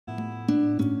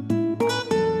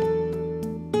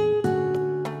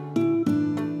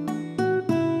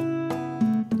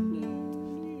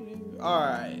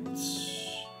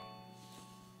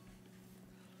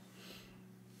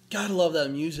God, I love that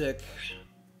music.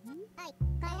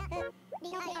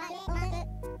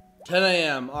 10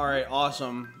 a.m. Alright,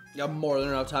 awesome. Got more than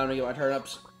enough time to get my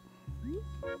turnips.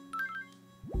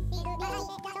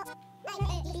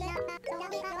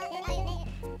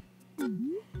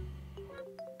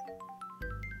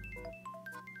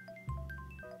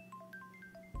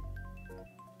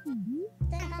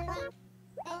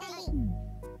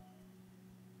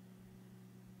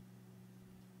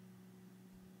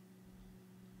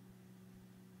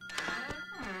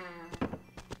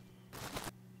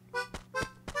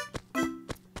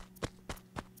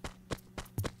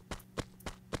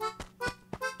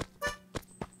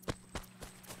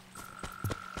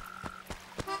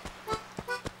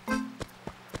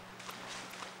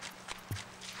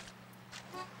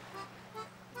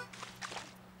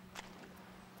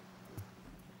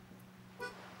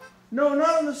 No,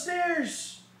 not on the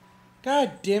stairs!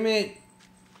 God damn it.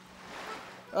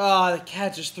 Ah, the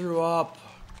cat just threw up.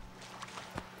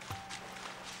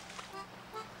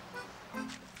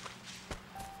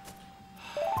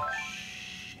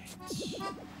 Shit.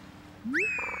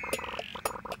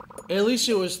 At least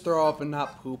it was throw up and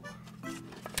not poop.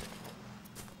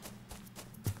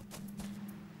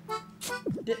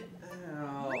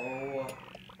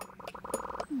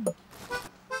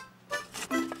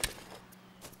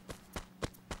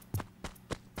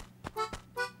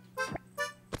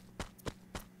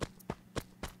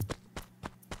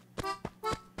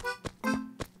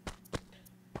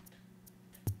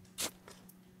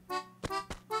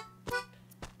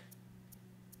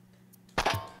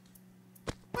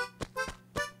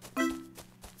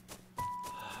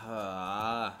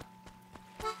 Ow.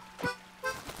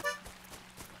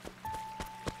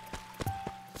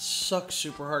 Sucks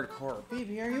super hardcore.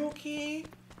 Baby, are you okay?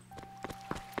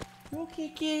 You okay,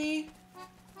 kitty?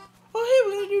 Oh, hey,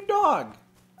 we got a new dog.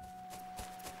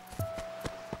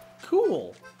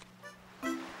 Cool.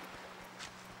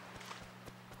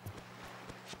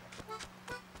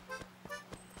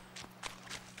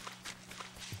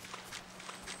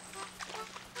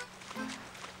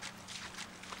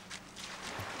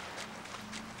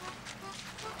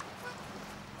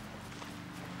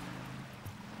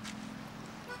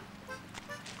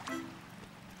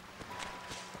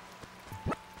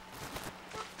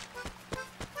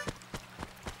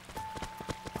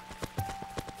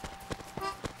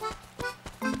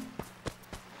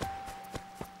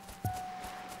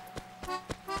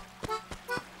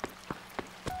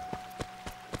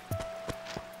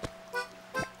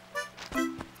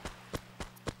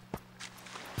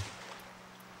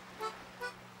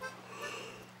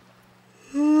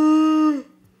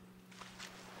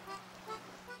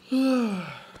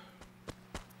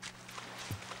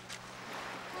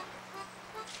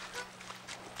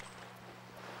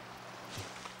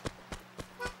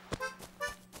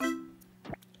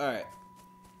 Alright.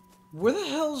 Where the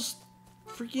hell's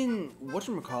freaking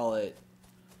whatchamacallit?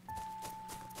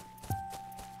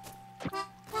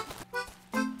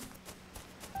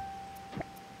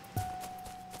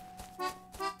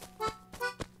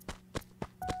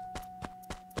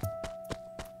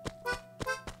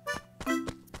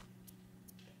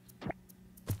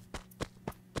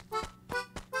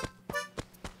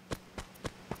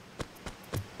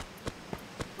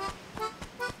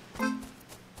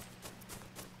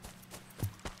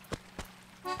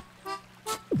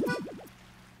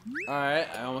 Alright,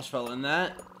 I almost fell in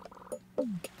that.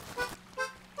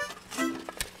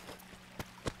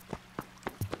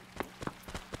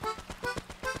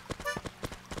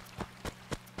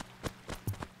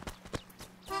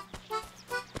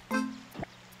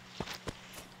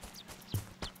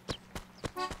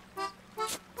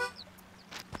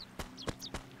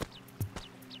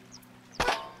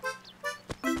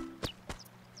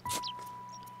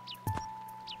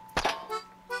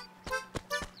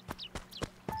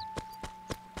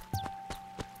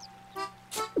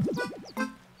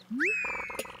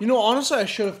 You know, honestly, I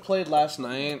should have played last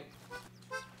night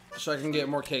so I can get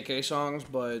more KK songs,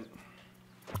 but...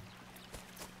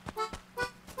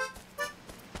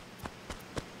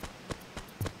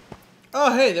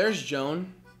 Oh, hey, there's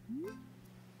Joan.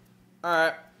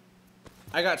 Alright.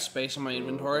 I got space in my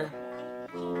inventory.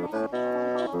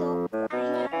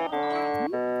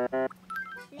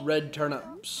 Red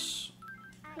turnips.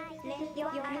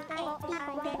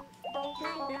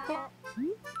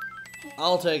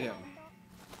 I'll take him.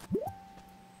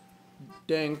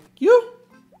 Thank you.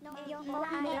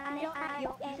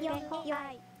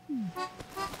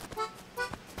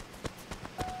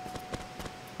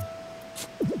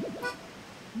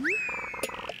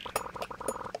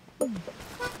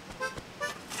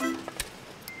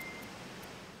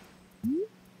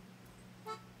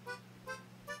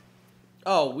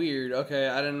 Oh, weird. Okay,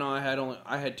 I didn't know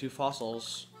I had 2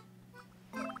 fossils.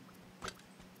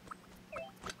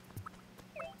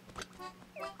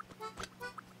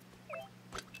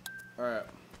 Alright.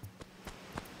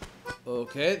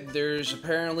 Okay, there's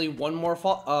apparently 1 more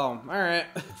oh, alright.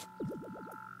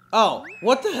 Oh,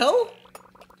 what the hell?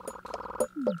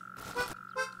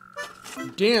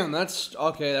 Damn, that's...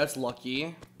 Okay, that's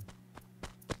lucky.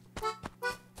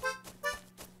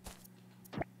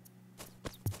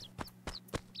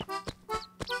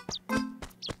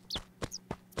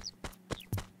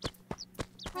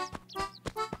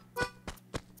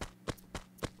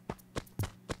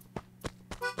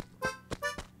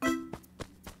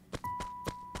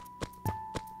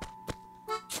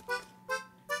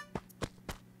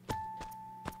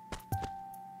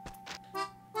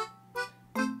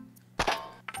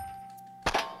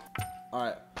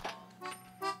 Alright.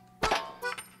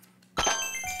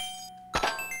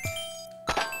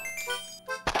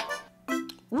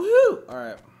 Woohoo!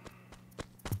 Alright.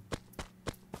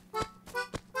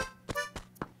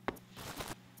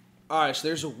 Alright, so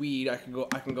there's a weed. I can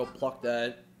go pluck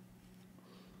that.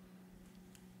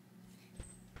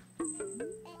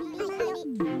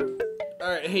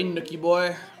 Alright, hey Nookie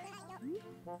boy.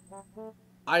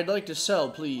 I'd like to sell,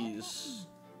 please.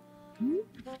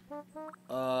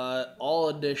 All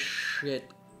of this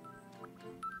shit.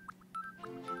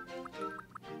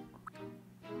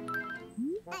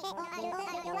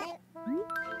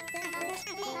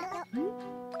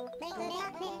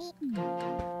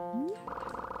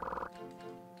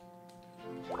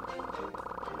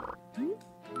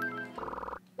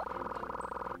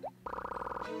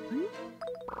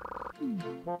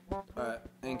 Alright,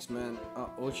 thanks, man.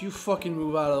 Would you fucking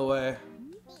move out of the way?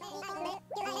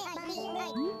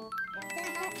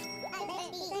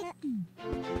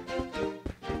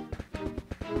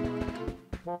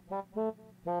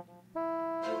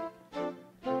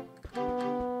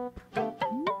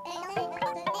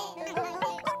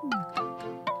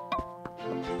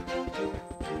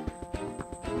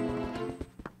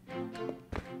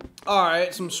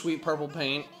 Alright, some sweet purple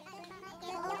paint.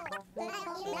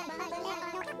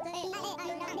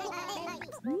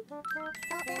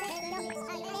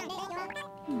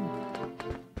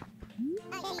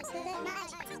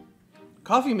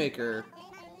 Coffee maker.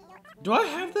 Do I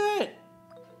have that?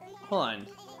 Hold on.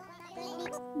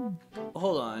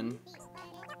 Hold on.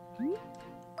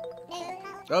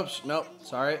 Oops, nope.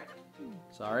 Sorry.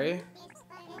 Sorry.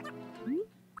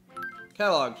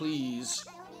 Catalog, please.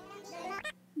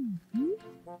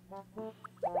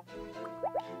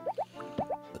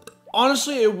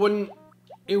 Honestly, it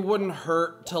wouldn't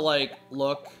hurt to like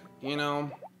look, you know.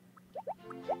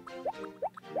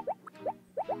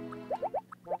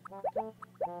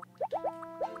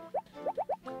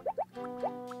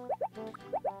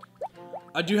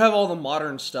 I do have all the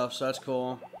modern stuff, so that's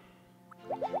cool.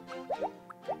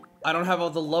 I don't have all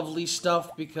the lovely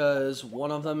stuff because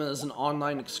one of them is an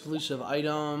online exclusive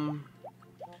item.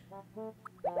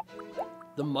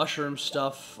 The mushroom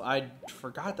stuff, I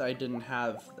forgot that I didn't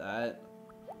have that.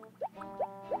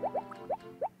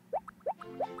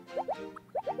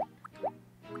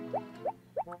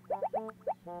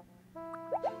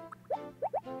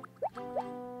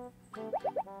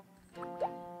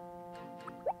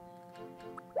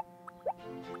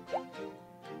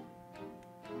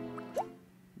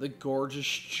 The gorgeous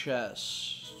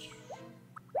chest.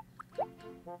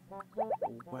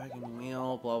 Wagon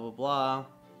wheel, blah blah blah.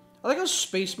 I like how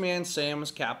Spaceman Sam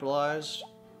is capitalized.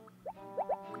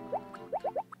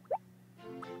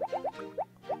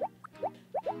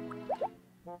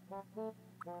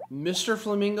 Mr.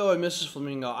 Flamingo and Mrs.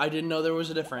 Flamingo. I didn't know there was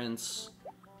a difference.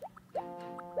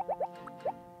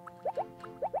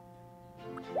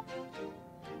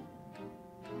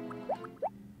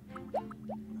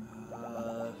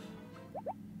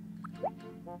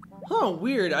 Huh,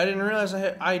 weird. I didn't realize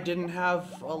I didn't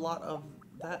have a lot of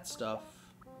that stuff.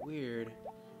 Weird.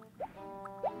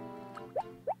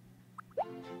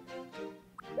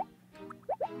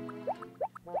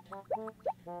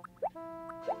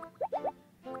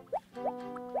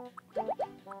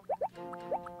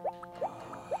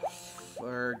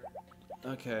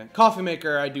 Okay. Coffee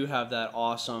maker, I do have that.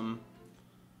 Awesome.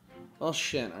 Oh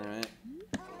shit, alright.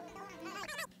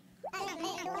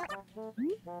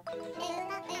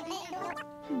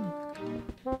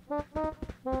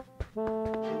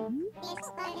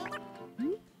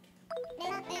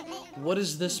 What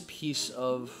is this piece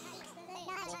of...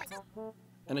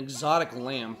 an exotic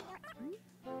lamp?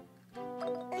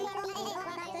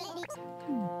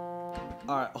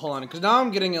 Alright, hold on, because now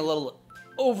I'm getting a little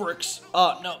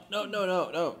oh,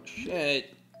 no,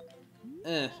 shit.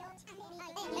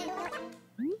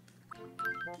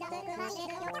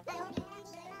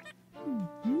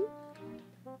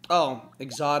 Oh,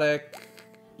 exotic.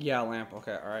 Yeah, lamp.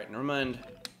 Okay, alright, never mind.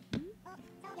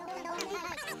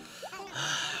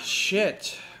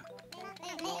 Shit.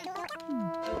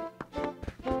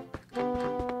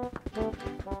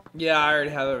 Yeah, I already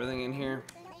have everything in here.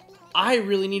 I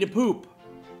really need to poop.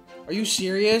 Are you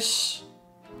serious?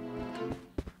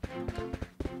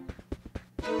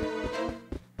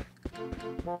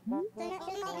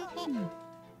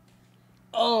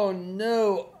 Oh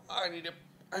no, I need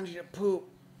to poop.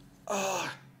 Ugh.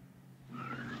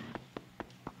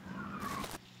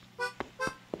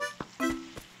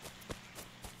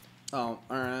 Oh,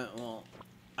 alright, well,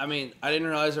 I mean, I didn't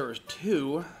realize there was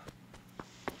two.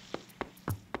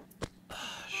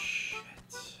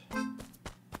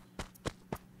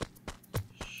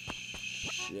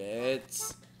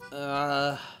 Shit.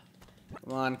 Come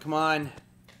on, come on.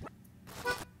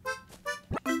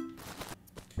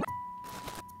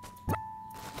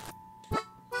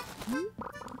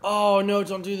 Oh no,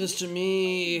 don't do this to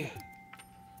me.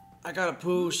 I gotta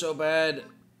poo so bad.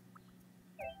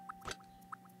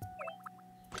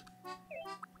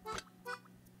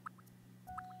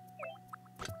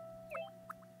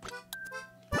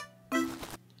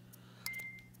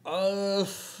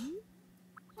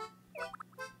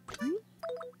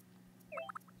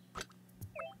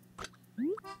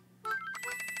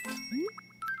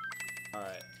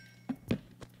 Alright.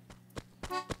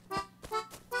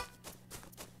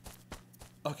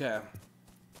 Okay.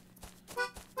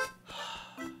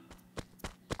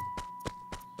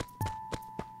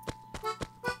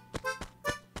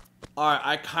 Alright,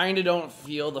 I kinda don't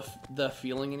feel the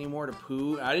feeling anymore to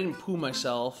poo. I didn't poo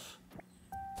myself.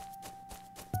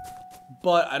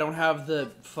 But I don't have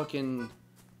the fucking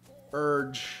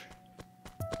urge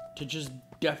to just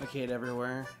defecate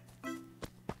everywhere.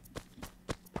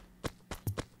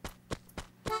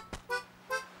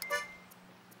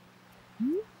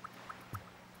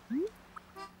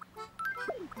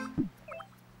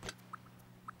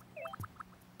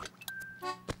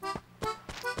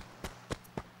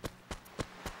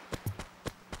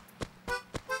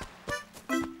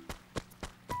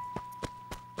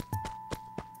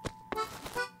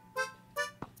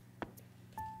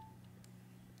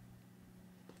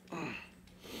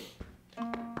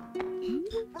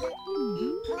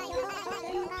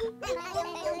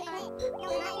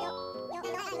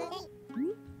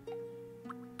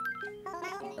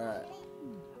 Alright.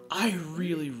 I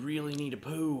really need to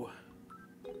poo.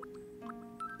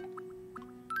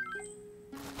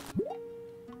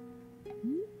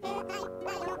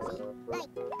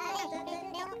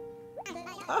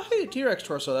 Ah, hey, T-Rex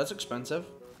torso, that's expensive.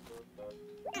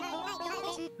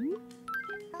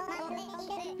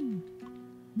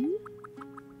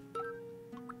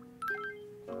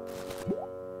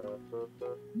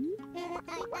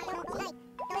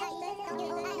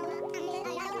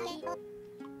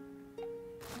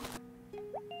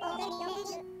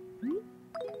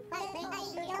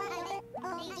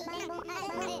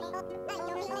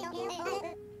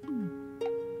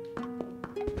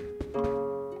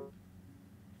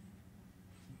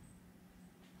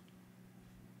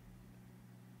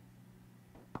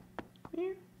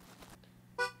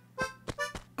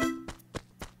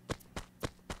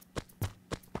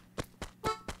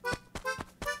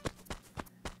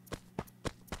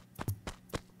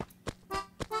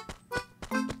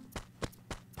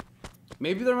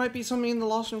 Maybe there might be something in the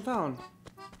lost and found.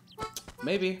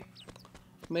 Maybe.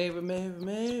 Maybe.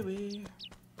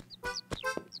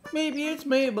 Maybe it's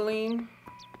Maybelline.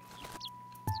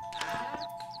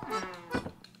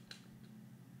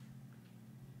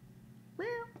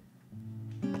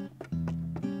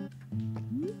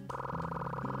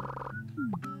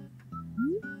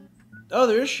 Oh,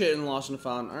 there is shit in lost and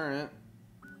found. Alright.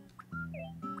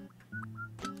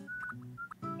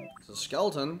 It's a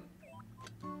skeleton.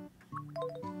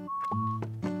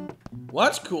 Well,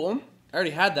 that's cool. I already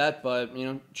had that, but, you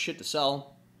know, shit to sell.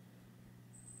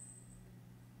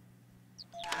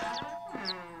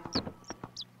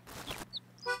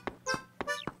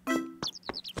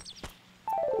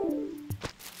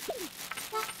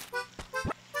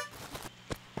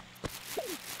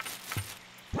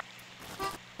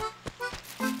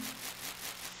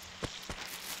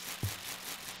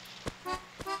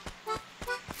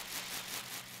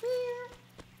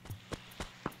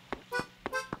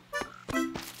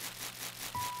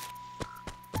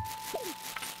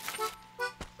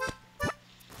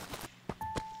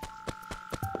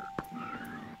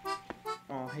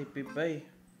 Hey, baby.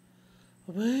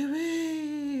 Oh,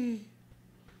 baby.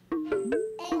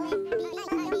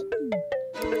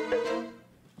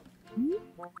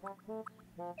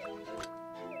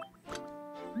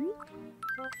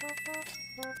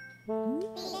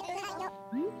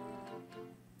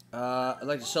 I'd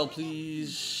like to sell,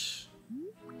 please.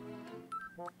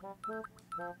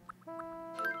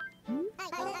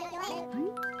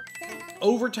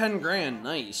 Over 10 grand,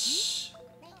 nice.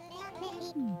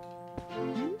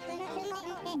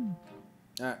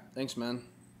 Alright, thanks, man.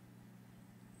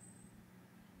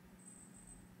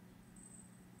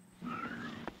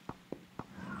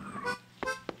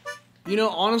 You know,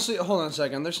 honestly, hold on a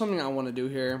second. There's something I want to do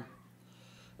here.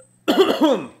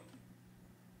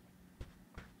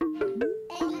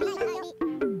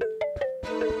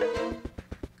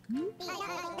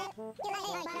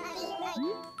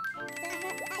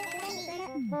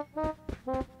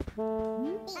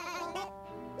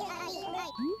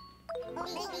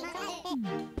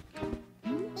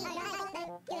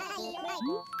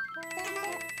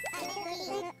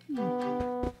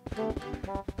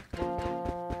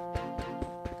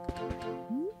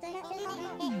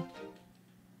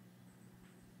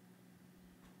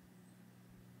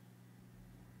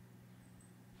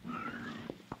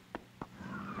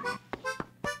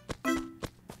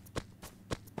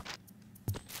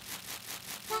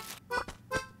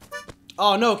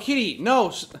 Oh, no, kitty,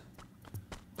 no.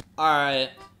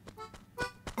 Alright.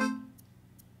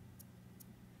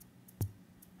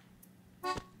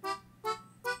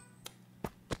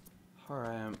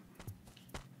 Alright.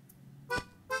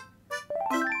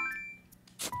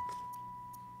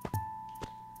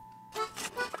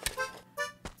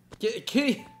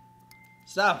 Kitty,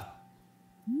 stop.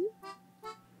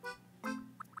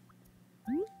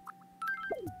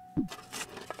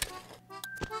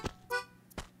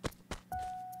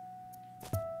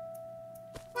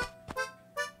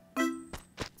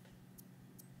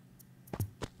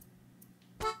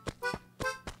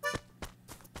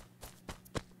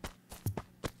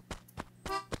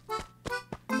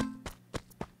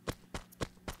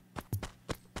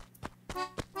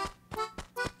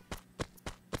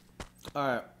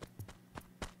 Alright.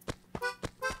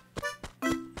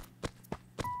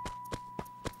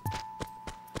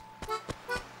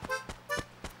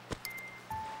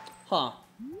 Huh.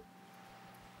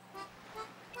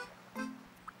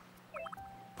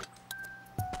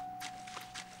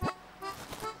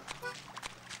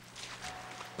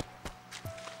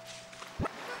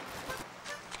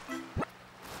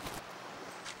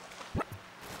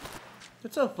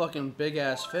 That's a fucking big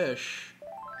ass fish.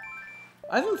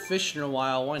 I haven't fished in a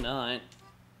while, why not?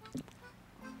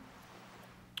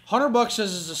 $100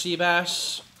 says it's a sea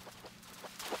bass.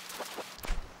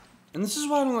 And this is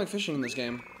why I don't like fishing in this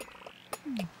game.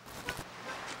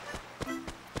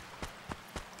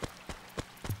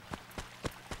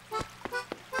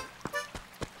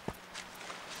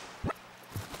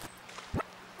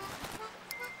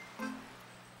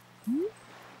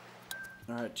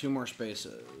 Alright, 2 more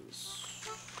spaces.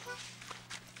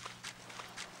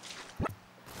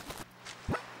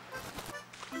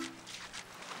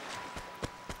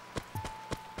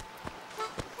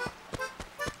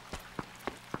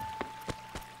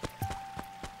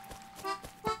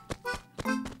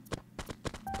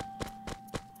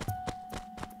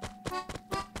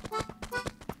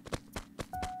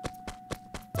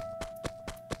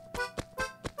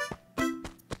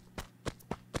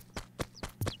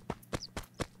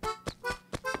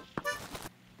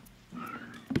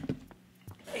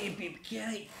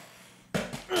 Okay.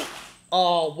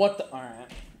 Oh, what the?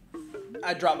 Alright.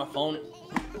 I dropped my phone.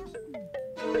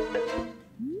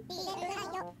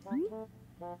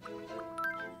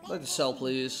 I'd like to sell,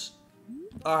 please.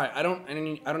 Alright, I don't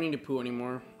need to poo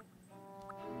anymore.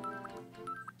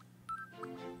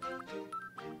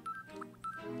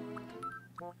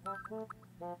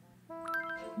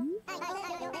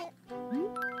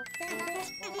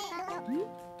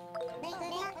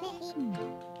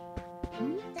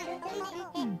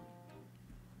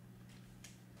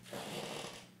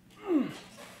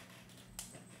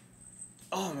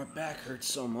 Oh, my back hurts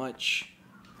so much.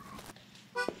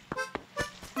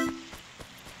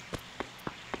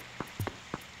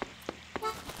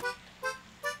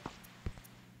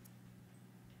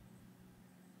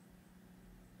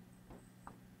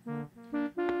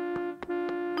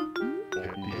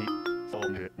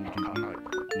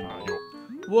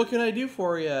 What can I do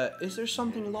for you? Is there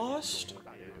something lost?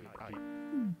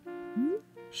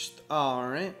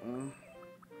 Alright.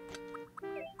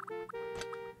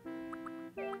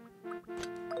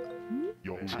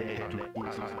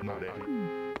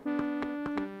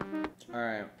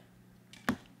 Alright.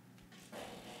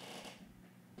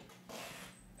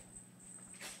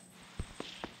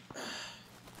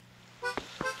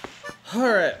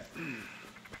 Alright.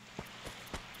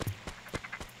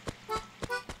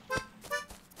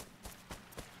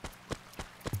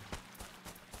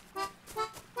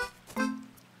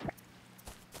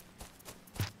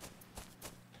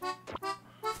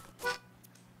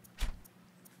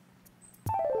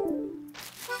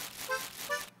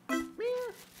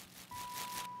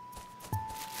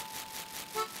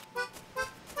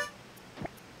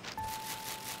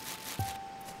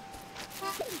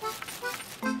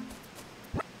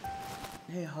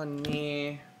 Hey,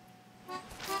 honey.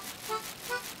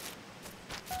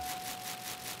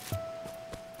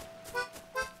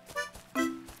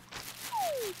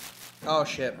 Oh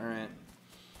shit, alright.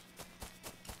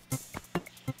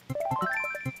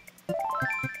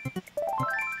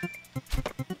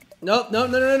 Nope, nope,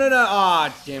 no, no, no, no, no.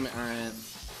 Aw, damn it, alright.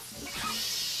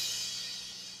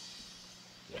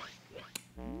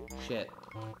 Shit.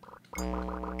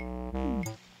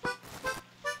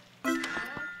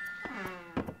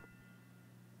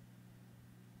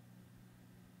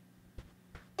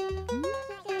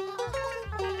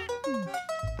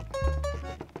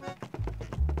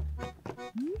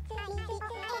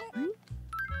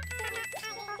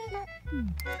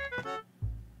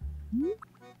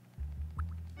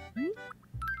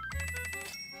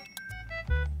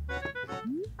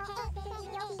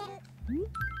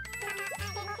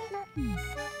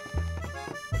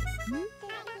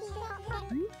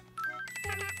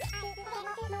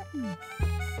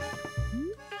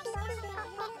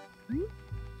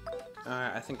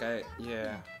 Alright, I think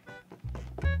yeah.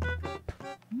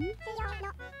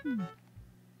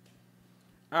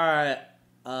 Alright,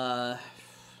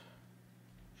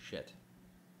 shit.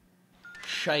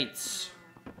 Shites.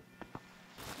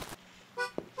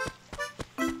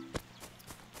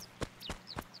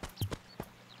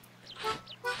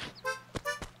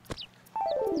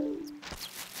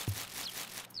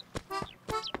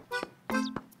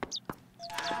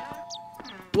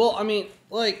 Well, I mean,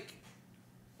 like,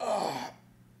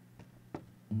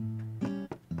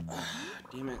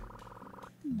 damn it.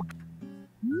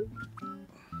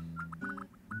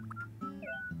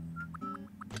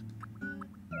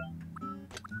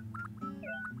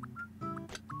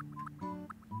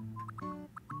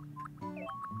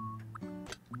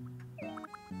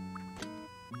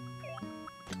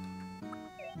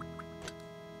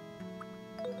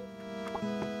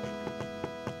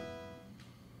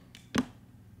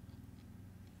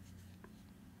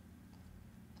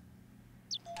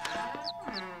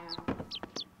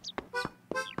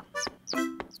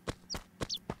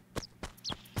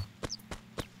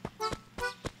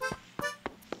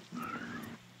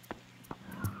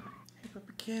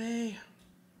 Kitty.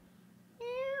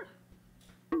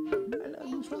 I love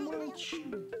you so much.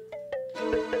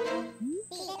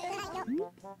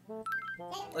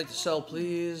 Like to sell,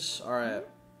 please. All right.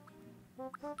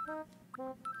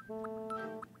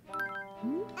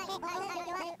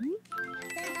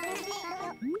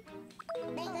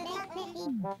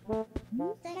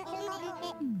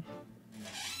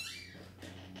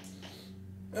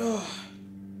 Ugh.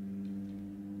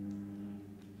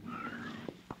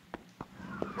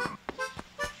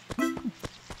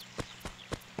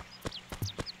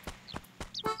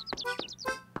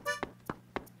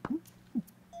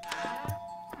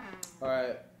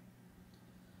 Alright.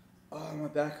 Oh, my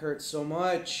back hurts so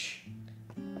much.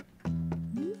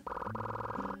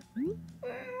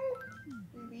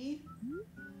 Baby.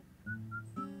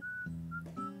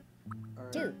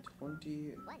 Alright, 2,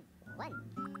 20. 1,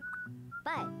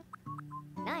 5,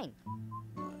 9.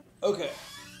 Okay.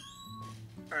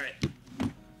 Alright.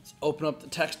 Let's open up the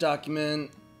text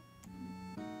document.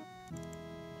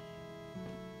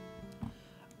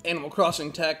 Animal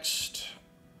Crossing text.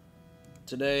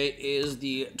 Today is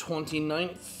the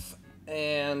 29th,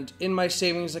 and in my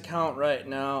savings account right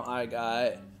now, I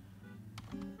got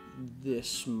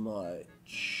this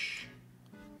much.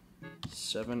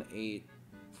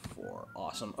 784.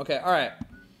 Awesome. Okay, alright.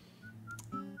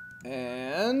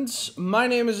 And my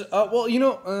name is, well, you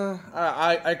know,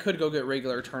 I could go get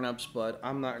regular turnips, but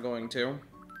I'm not going to.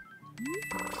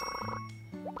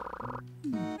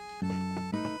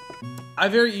 I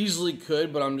very easily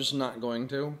could, but I'm just not going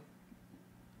to.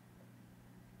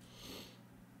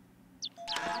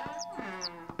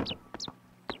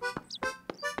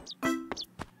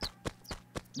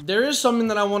 There is something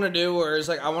that I want to do where it's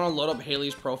like I want to load up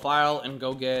Haley's profile and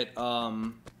go get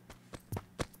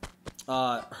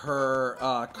her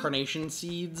carnation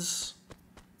seeds,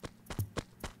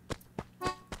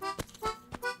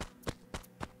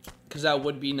 because that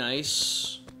would be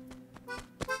nice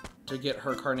to get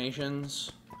her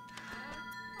carnations.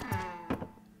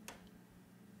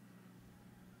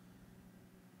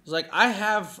 It's like I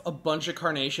have a bunch of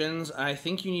carnations. I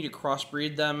think you need to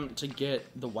crossbreed them to get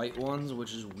the white ones,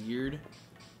 which is weird.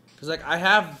 Because like I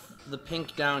have the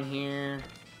pink down here.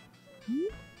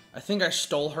 I think I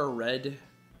stole her red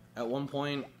at one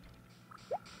point.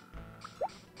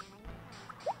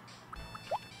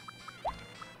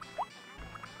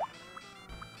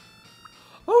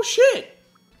 Oh shit!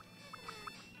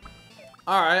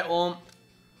 Alright, well,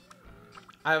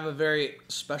 I have a very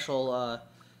special,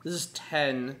 this is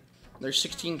 10. They're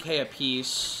 16k a piece,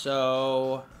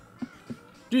 so...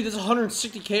 Dude, that's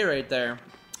 160k right there.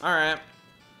 Alright.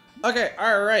 Okay,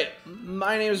 alright.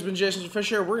 My name has been Jason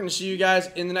Fisher. We're going to see you guys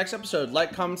in the next episode.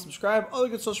 Like, comment, subscribe, all the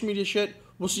good social media shit.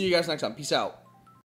 We'll see you guys next time. Peace out.